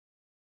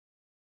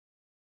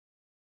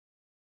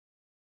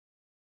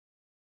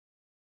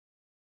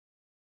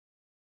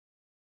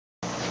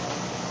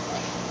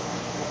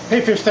Hey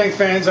fish tank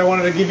fans, I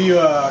wanted to give you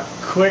a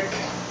quick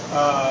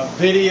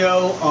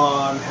video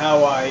on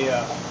how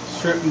I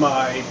strip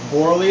my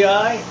Borelyi.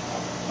 I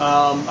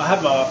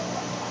have a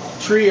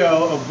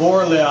trio of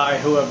Borelyi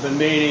who have been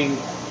mating.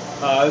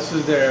 This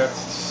is their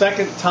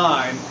second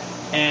time,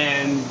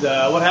 and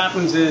what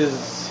happens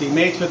is he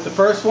mates with the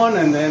first one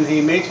and then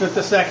he mates with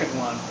the second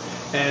one.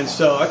 And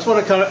so I just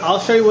want to I'll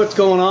show you what's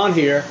going on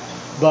here,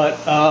 but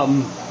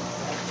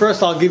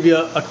first I'll give you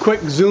a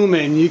quick zoom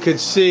in. You can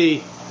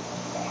see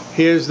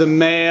here's the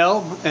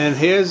male and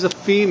here's the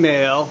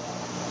female,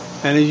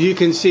 and as you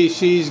can see,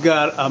 she's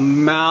got a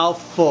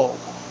mouthful.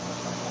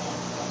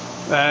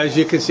 As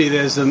you can see,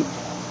 there's a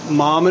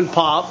mom and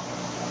pop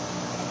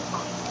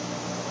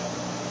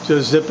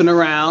just zipping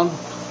around.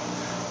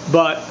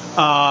 But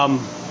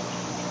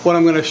what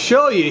I'm going to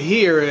show you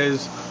here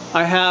is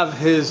I have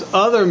his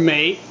other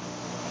mate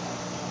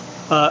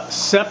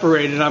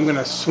separated. I'm going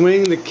to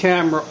swing the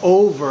camera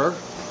over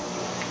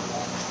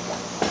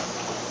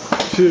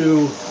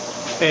to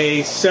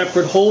a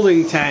separate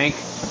holding tank,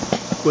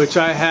 which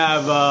I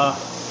have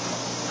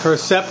her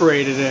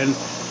separated in,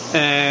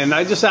 and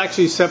I just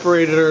actually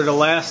separated her the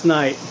last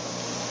night,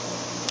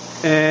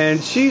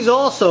 and she's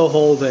also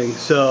holding.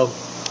 So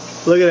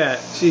look at that,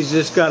 she's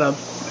just got a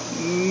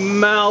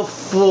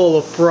mouthful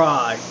of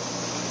fry.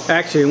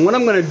 Actually, and what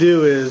I'm going to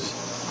do is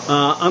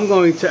I'm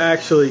going to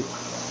actually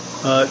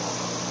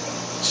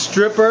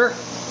strip her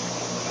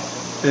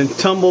and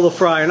tumble the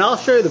fry, and I'll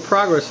show you the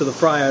progress of the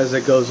fry as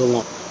it goes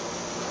along.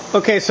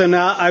 Okay, so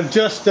now I've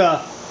just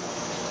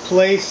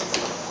placed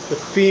the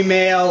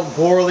female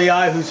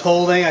Borelyi who's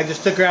holding. I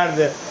just took her out of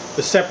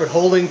the separate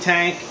holding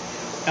tank,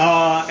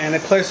 and I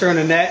placed her in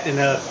a net in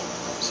a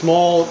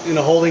small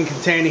holding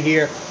container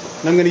here.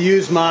 And I'm going to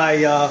use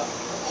my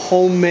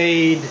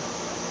homemade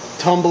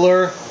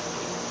tumbler.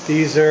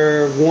 These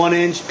are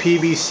 1-inch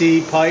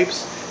PVC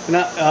pipes,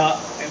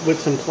 with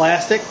some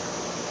plastic,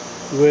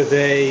 with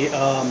a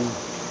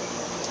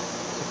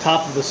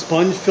top of the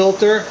sponge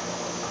filter.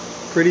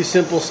 Pretty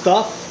simple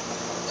stuff.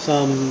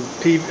 Some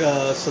tubing,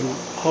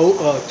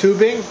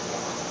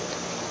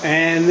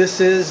 and this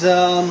is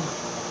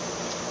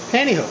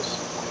pantyhose.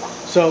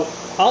 So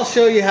I'll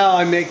show you how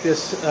I make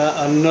this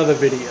another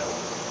video.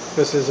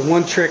 This is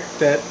one trick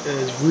that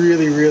is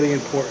really, really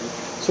important.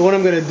 So what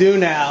I'm going to do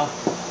now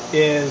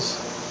is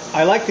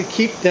I like to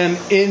keep them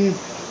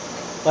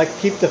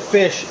keep the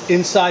fish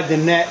inside the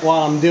net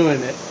while I'm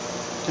doing it,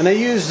 and I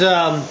use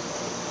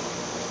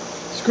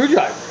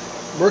screwdriver.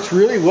 Works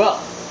really well.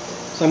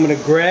 So I'm going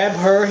to grab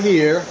her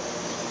here,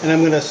 and I'm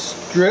going to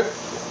strip.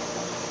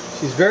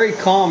 She's very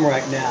calm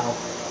right now.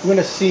 I'm going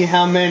to see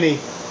how many,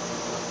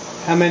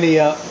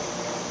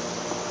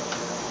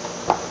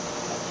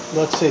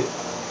 let's see.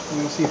 Let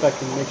me see if I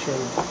can make sure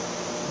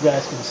you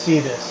guys can see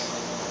this.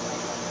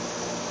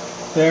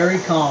 Very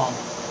calm.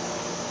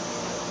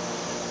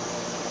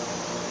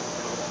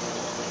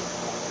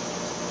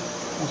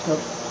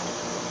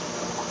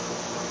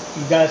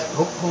 You guys,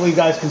 hopefully you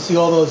guys can see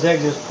all those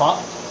eggs just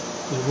pop.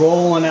 Just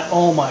rolling out.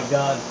 Oh my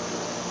God.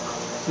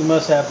 She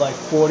must have like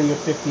 40 or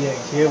 50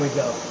 eggs. Here we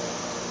go.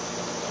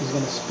 She's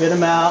going to spit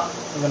them out.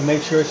 I'm going to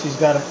make sure she's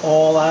got them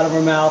all out of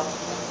her mouth.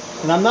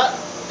 And I'm not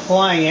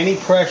applying any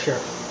pressure.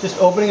 Just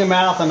opening her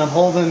mouth, and I'm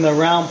holding the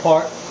round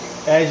part.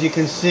 As you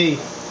can see,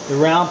 the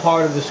round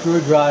part of the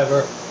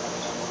screwdriver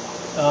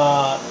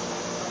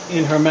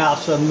in her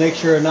mouth. So make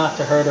sure not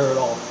to hurt her at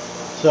all.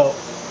 So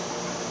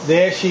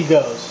there she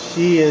goes.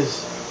 She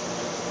is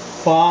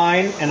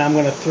fine, and I'm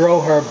going to throw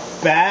her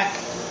back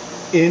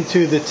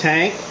into the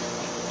tank.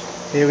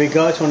 Here we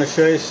go. I just want to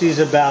show you. She's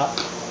about,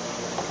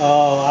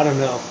 I don't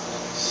know,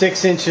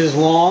 6 inches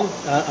long.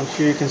 I'm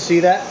sure you can see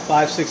that.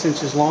 5-6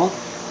 inches long.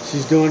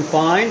 She's doing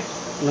fine.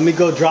 Let me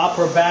go drop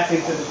her back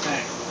into the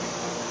tank.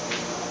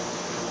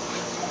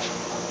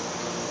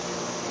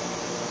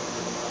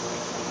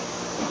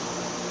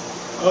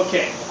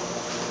 Okay.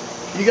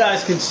 You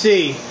guys can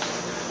see.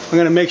 I'm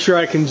going to make sure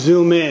I can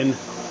zoom in.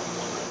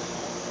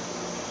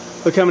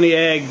 Look how many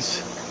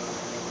eggs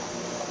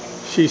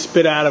she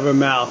spit out of her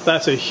mouth.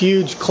 That's a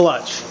huge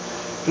clutch.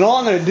 And all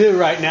I'm going to do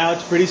right now,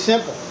 it's pretty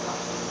simple.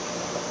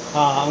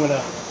 I'm going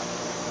to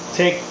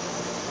take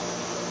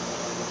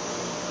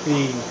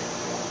the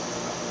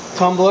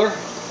tumbler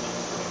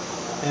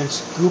and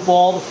scoop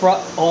all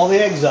the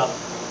eggs up.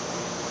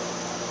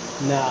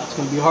 Now it's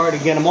going to be hard to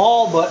get them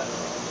all, but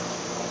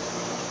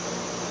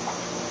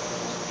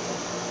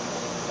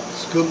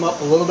scoop them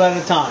up a little bit at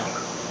a time.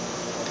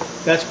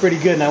 That's pretty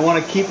good, and I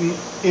want to keep them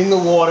in the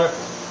water.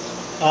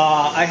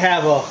 I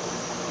have a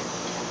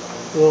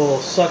little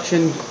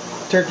suction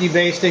turkey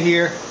baster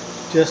here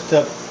just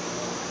to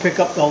pick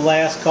up the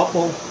last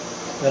couple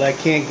that I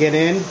can't get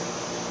in.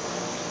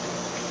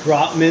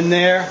 Drop them in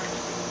there,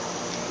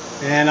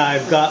 and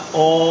I've got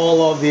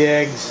all of the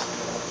eggs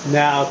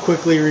now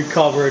quickly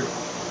recovered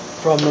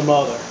from the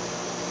mother.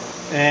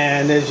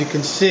 And as you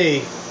can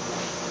see,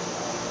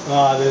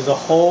 there's a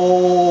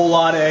whole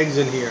lot of eggs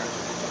in here.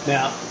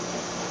 Now,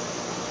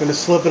 I'm going to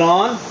slip it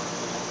on.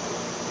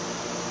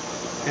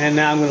 And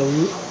now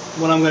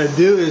what I'm going to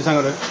do is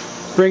I'm going to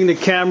bring the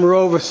camera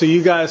over so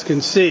you guys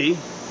can see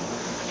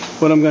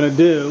what I'm going to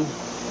do.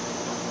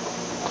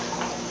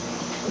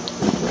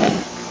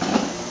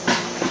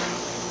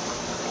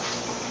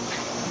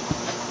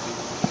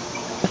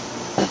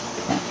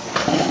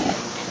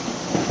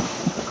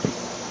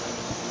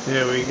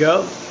 There we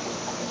go.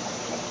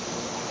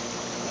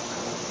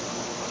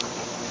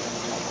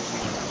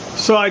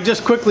 So I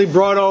just quickly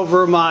brought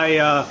over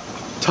my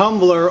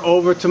tumbler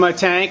over to my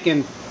tank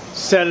and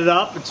set it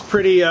up. It's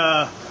pretty,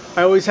 I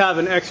always have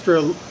an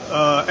extra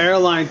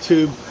airline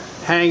tube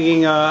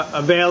hanging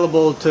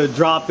available to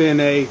drop in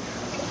a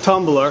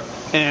tumbler.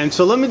 And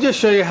so let me just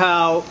show you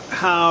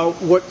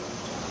what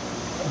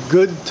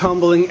good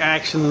tumbling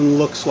action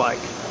looks like.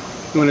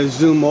 I'm going to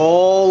zoom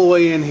all the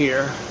way in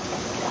here.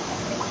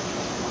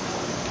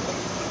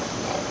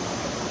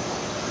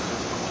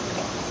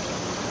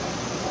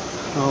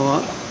 Hold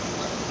on.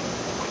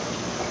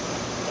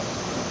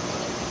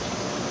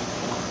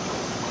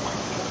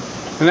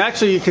 And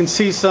actually you can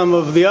see some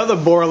of the other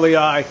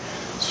Borelyi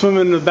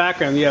swimming in the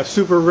background. You have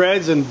super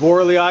reds and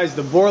Borelyis.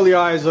 The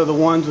Borelyis are the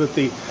ones with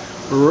the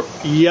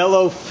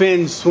yellow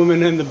fins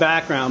swimming in the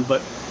background,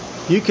 but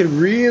you can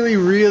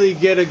really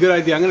get a good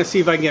idea. I'm going to see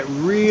if I can get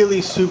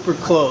really super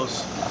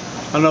close.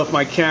 I don't know if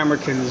my camera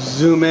can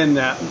zoom in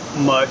that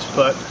much,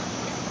 but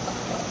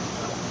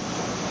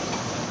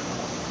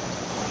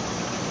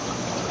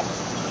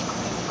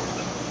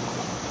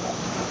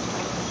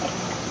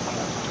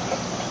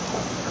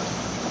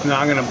now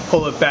I'm going to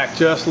pull it back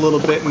just a little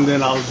bit and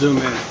then I'll zoom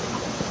in.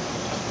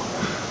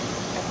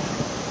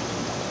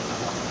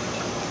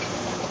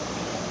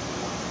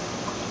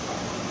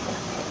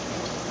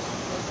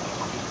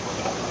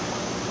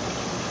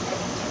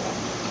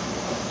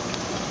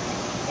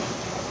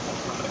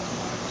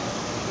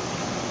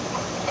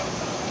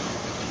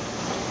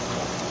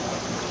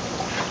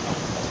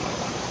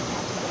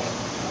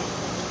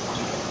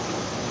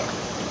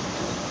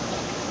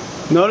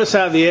 Notice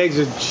how the eggs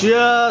are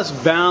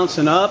just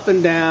bouncing up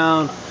and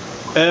down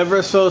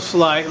ever so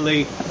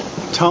slightly,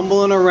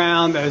 tumbling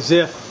around as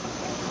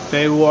if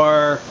they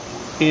were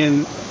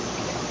in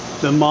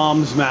the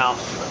mom's mouth.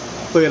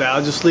 Look at that.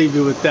 I'll just leave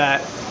you with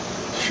that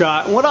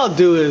shot. And what I'll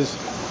do is,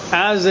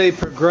 as they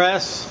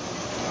progress,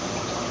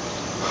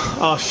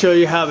 I'll show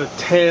you how the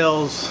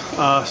tails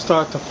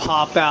start to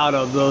pop out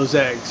of those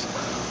eggs.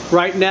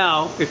 Right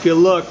now, if you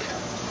look,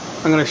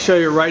 I'm going to show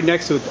you right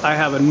next to it, I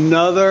have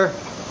another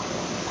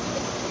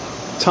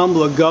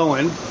tumbler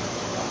going,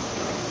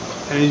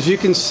 and as you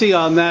can see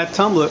on that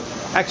tumbler,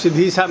 actually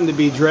these happen to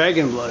be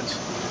dragon bloods,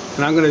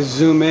 and I'm going to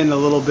zoom in a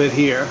little bit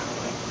here.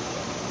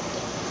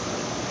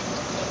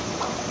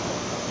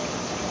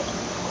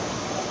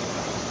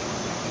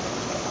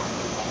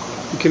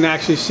 You can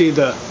actually see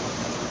the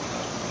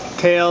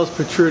tails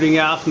protruding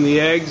out from the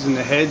eggs and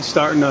the head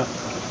starting to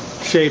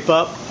shape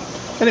up.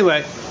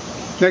 Anyway,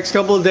 next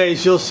couple of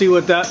days you'll see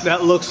what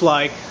that looks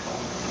like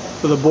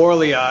for the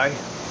Borelyi.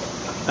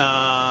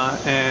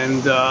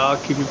 And I'll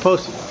keep you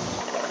posted.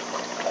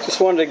 Just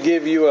wanted to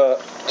give you a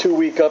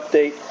 2-week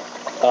update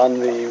on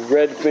the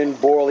Red Fin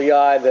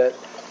Borelyi that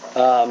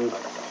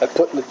I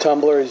put in the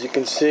tumbler. As you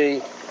can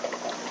see,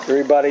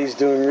 everybody's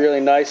doing really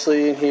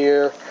nicely in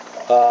here.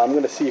 I'm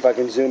going to see if I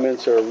can zoom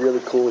into a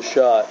really cool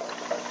shot.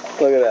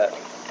 Look at that.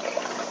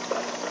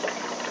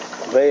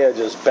 They are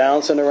just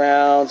bouncing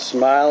around,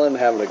 smiling,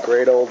 having a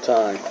great old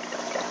time.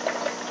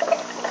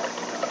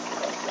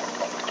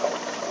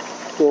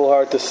 A little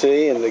hard to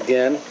see, and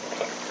again,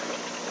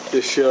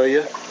 just show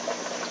you,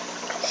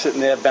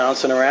 sitting there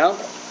bouncing around.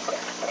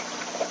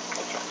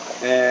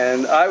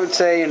 And I would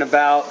say in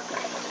about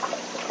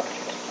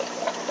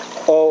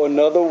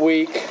another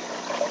week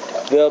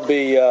they'll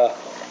be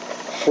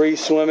free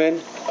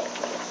swimming,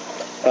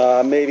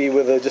 maybe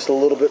with just a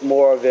little bit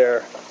more of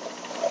their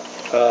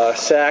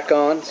sack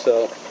on,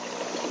 so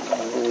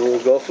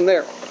we'll go from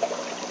there.